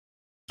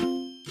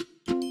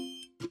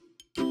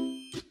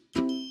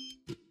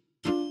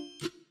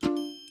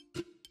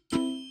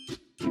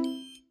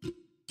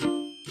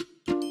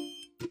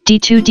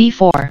d2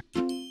 d4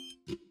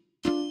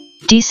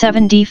 d7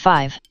 d5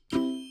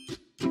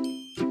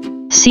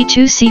 c2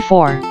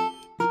 c4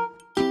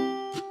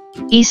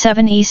 e7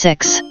 e6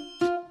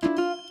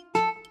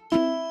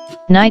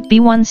 knight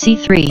b1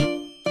 c3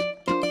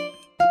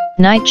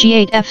 knight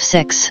g8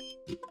 f6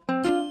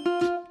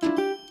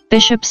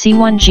 bishop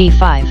c1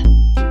 g5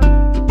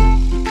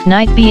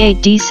 knight b8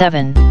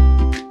 d7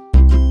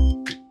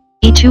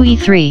 e2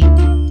 e3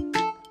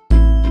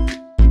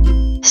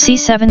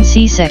 c7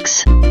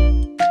 c6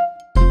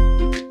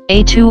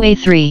 a2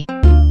 a3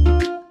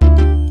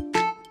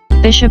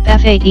 bishop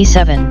f8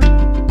 e7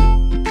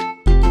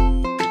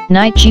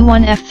 knight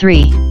g1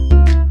 f3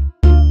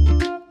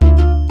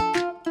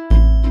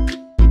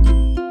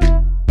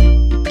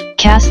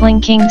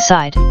 castling king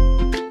side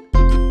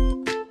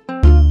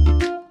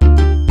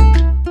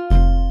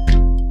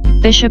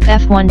bishop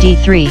f1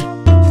 d3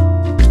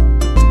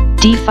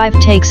 d5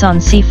 takes on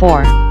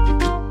c4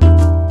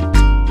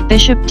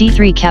 bishop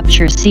d3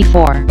 captures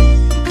c4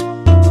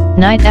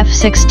 knight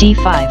f6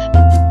 d5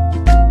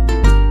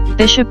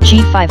 bishop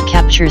g5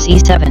 captures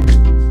e7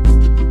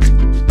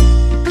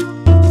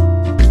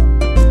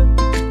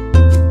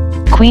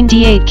 queen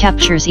d8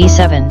 captures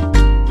e7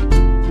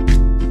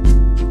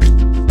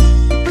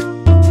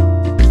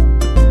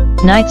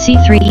 knight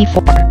c3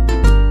 e4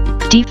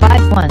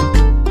 d5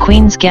 1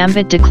 queen's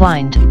gambit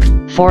declined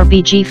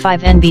 4b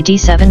g5 nb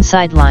d7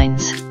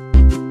 sidelines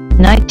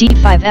knight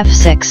d5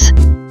 f6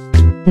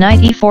 knight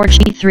e4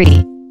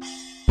 g3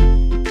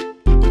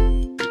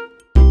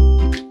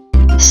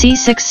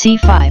 c6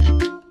 c5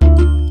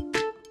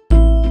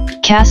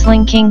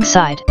 castling king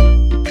side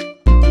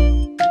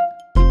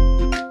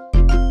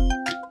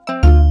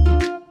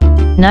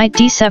knight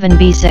d7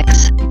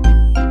 b6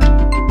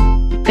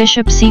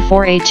 bishop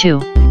c4 a2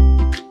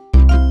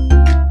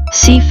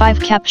 c5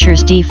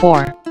 captures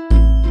d4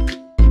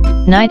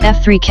 knight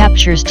f3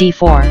 captures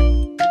d4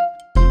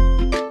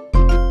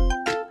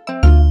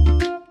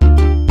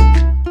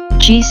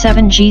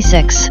 g7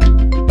 g6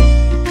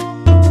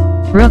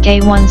 rook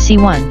a1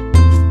 c1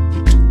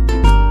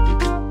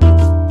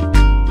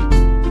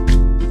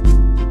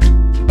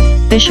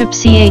 bishop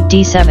c8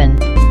 d7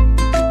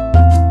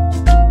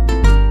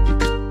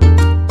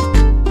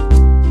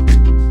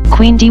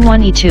 queen d1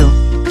 e2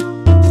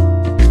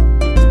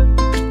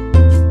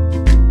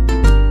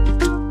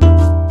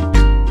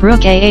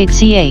 rook a8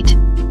 c8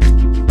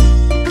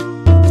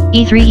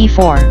 e3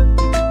 e4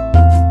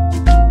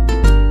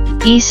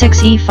 e6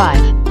 e5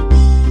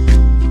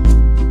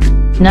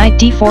 knight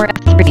d4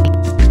 f3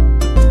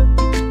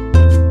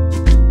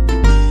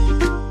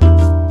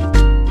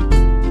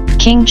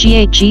 king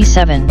g8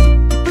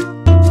 g7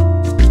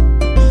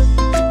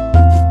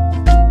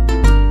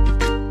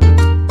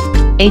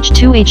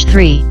 h2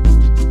 h3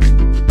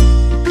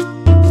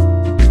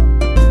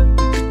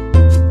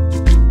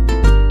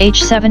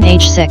 h7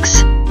 h6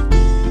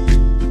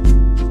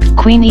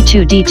 queen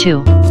e2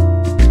 d2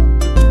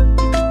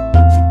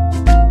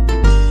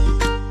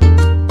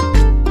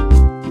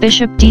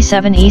 bishop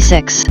d7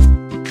 e6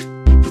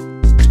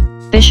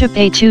 bishop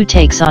a2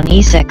 takes on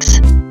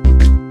e6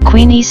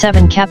 queen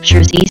e7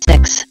 captures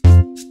e6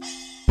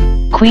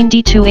 queen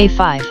d2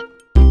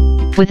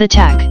 a5 with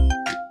attack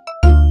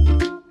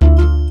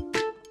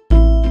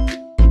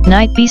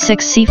knight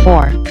b6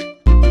 c4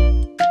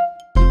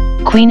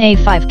 queen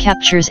a5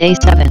 captures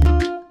a7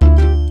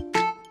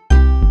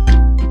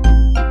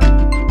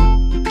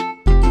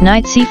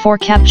 knight c4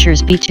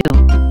 captures b2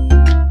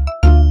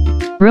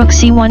 rook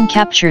c1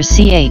 captures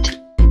c8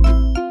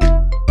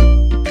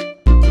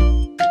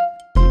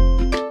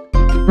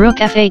 rook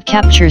f8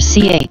 captures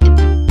c8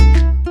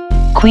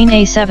 queen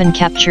a7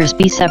 captures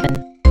b7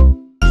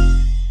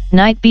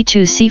 knight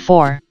b2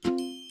 c4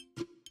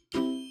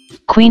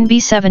 queen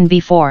b7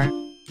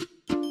 b4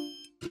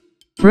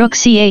 rook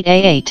c8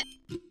 a8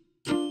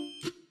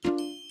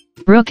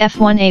 rook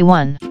f1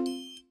 a1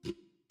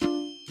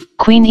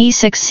 queen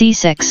e6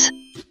 c6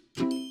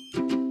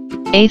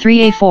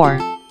 a3 a4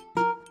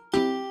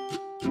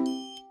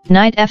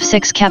 knight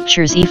f6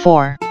 captures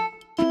e4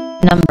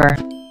 number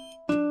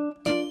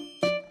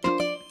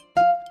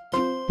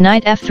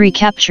knight f3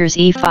 captures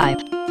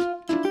e5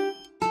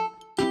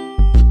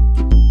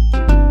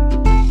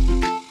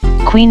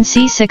 queen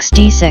c6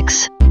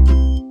 d6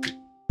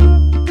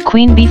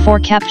 queen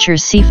b4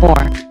 captures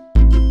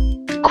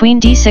c4 queen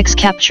d6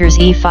 captures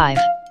e5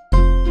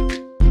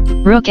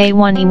 rook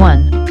a1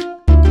 e1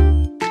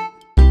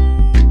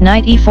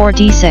 knight e4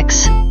 d6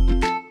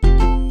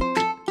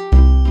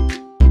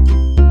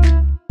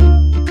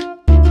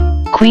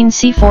 queen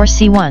c4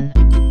 c1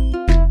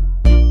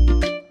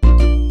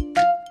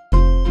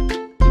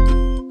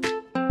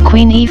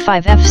 queen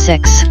e5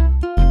 f6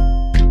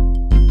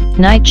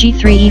 knight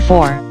g3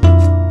 e4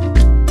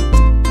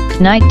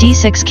 knight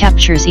d6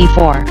 captures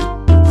e4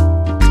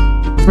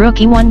 rook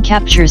e1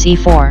 captures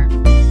e4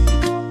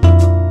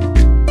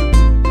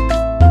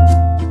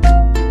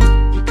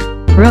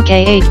 rook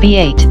a8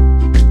 b8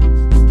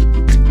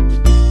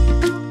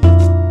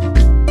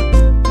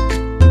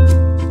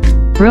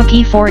 rook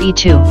e4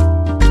 e2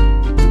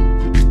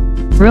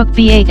 Rook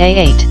b8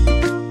 a8.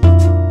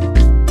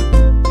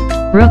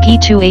 Rook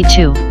e2 a2.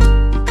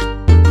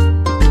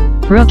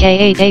 Rook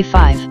a8 a5.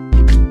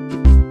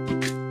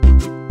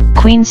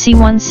 Queen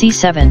c1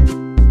 c7.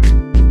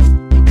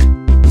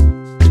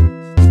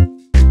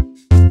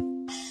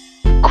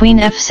 Queen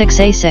f6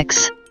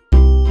 a6.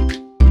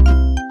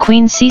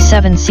 Queen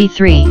c7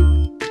 c3.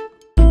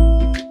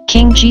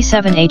 King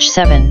g7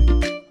 h7.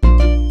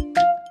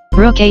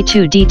 Rook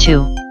a2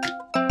 d2.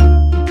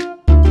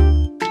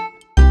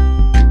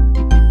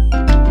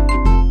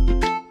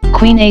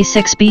 Queen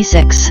a6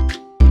 b6.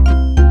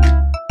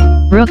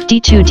 Rook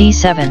d2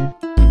 d7.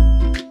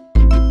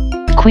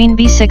 Queen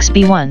b6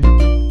 b1.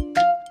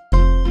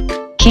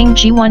 King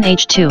g1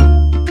 h2.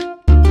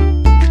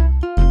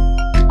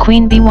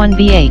 Queen b1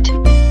 b8.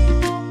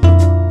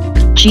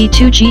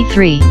 g2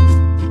 g3.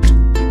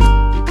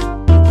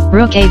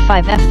 Rook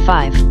a5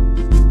 f5.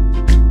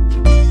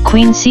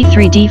 Queen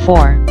c3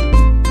 d4.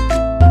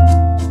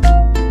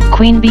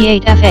 Queen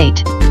b8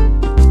 f8.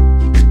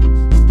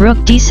 Rook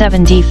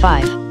d7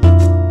 d5.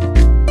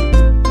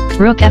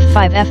 Rook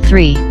f5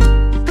 f3.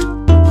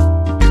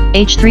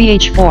 h3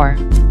 h4.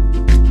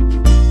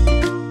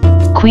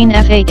 Queen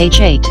f8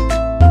 h8.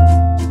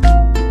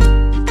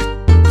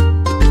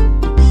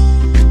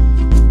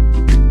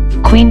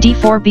 Queen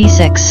d4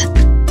 b6.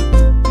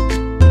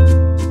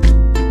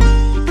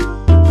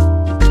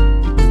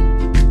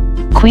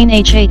 Queen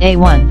h8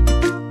 a1.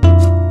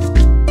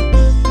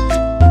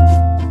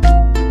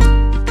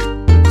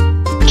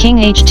 King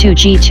h2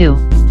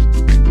 g2.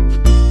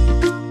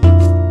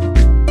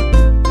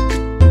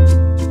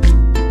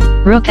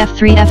 Rook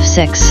f3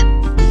 f6.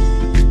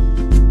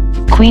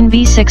 Queen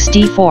b6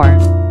 d4.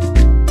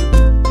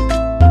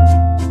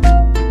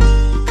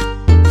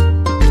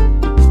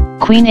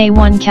 Queen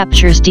a1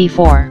 captures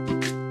d4.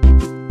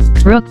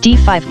 Rook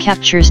d5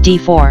 captures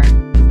d4.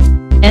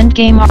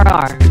 Endgame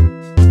RR.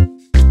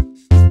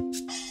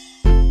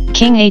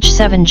 King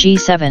h7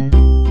 g7.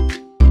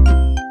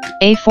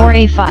 a4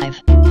 a5.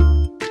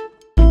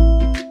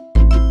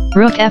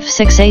 Rook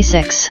f6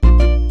 a6.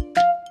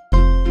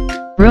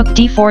 Rook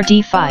d4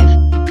 d5.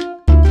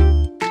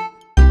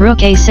 Rook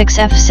a6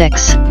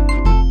 f6.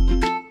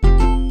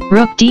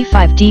 Rook d5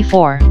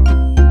 d4.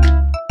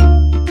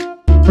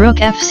 Rook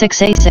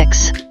f6 a6.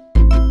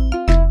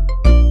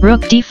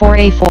 Rook d4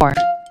 a4.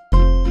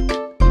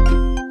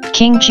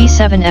 King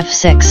g7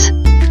 f6.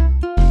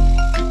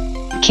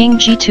 King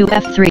g2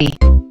 f3.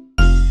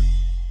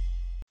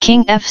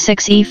 King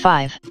f6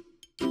 e5.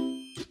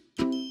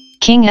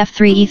 King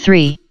f3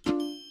 e3.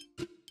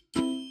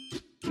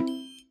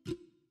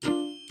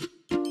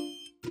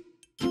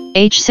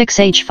 h6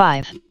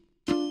 h5.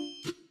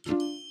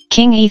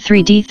 King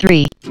e3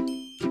 d3.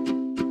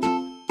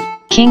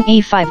 King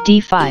e5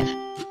 d5.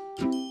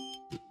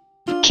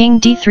 King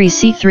d3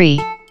 c3.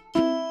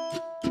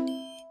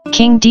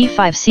 King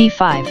d5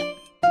 c5.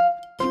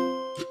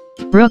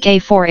 Rook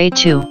a4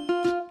 a2.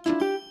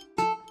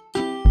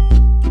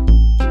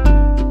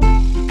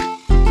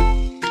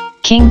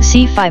 King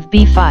c5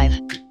 b5.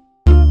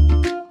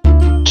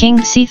 King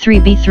c3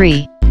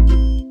 b3.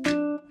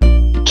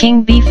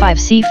 King b5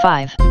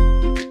 c5.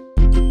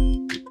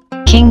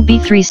 King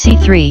b3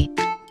 c3.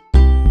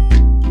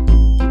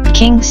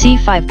 King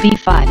c5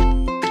 b5.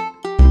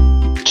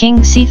 King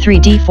c3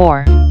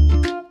 d4.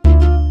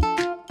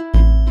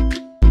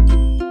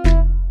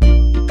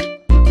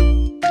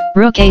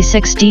 Rook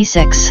a6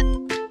 d6.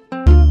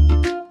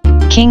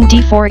 King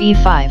d4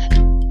 e5.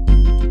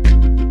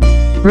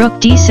 Rook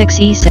d6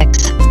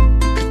 e6.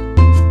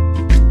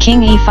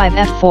 King e5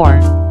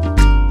 f4.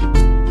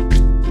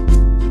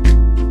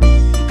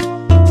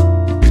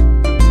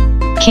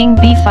 King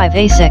b5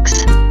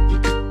 a6.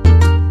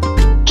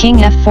 King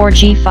f4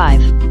 g5.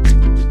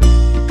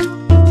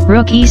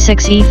 Rook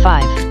e6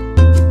 e5.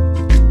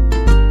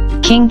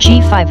 King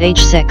g5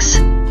 h6.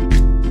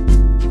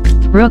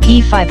 Rook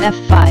e5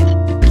 f5.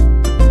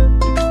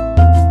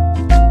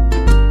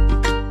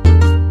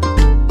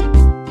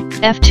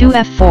 f2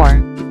 f4.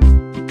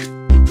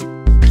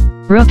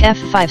 Rook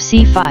f5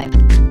 c5.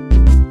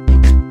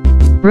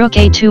 Rook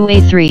a2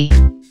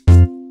 a3.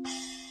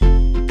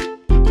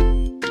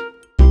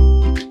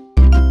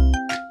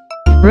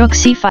 Rook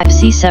c5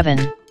 c7.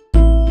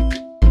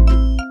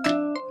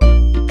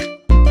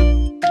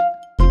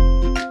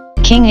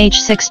 King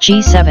h6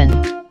 g7.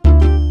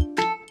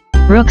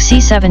 Rook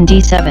c7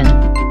 d7.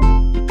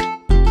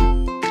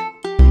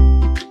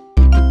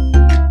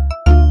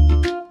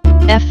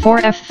 f4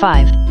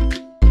 f5.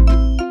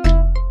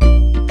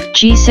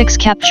 g6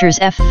 captures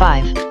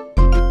f5.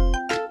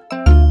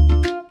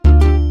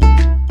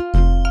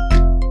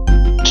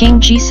 King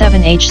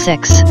g7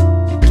 h6.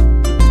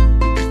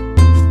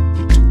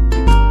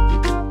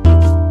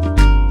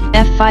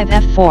 f5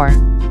 f4.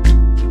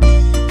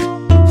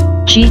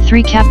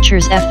 g3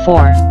 captures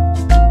f4.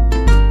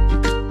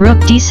 Rook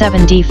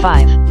d7 d5.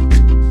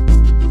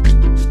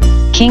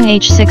 King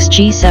h6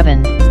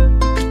 g7.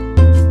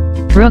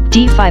 Rook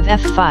d5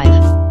 f5.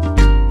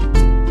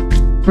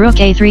 Rook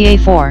a3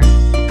 a4.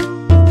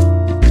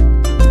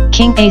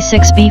 King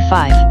a6 b5.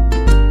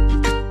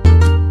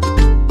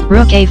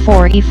 Rook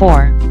a4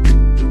 e4.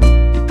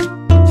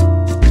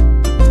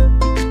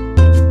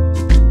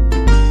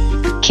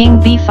 King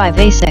b5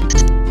 a6.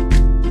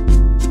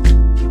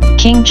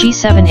 King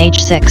g7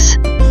 h6.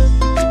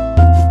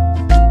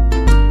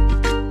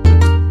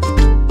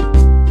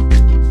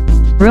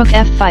 Rook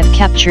f5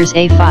 captures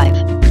a5.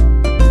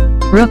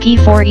 Rook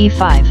e4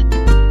 e5.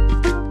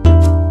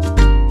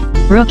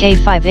 Rook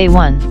a5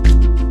 a1.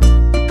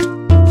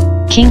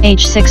 King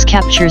h6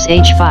 captures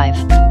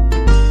h5.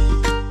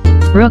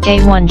 Rook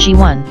a1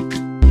 g1.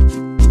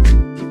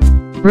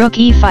 Rook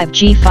e5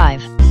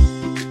 g5.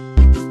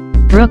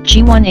 Rook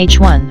g1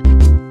 h1.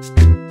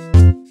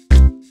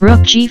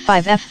 Rook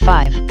g5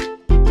 f5.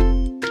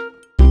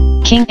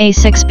 King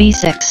a6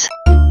 b6.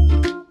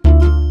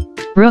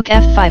 Rook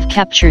f5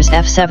 captures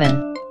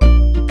f7.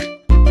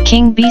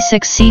 King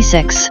b6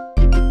 c6.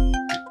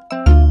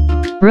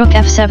 Rook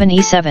f7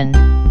 e7.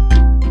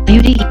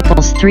 Beauty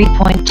equals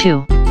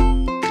 3.2.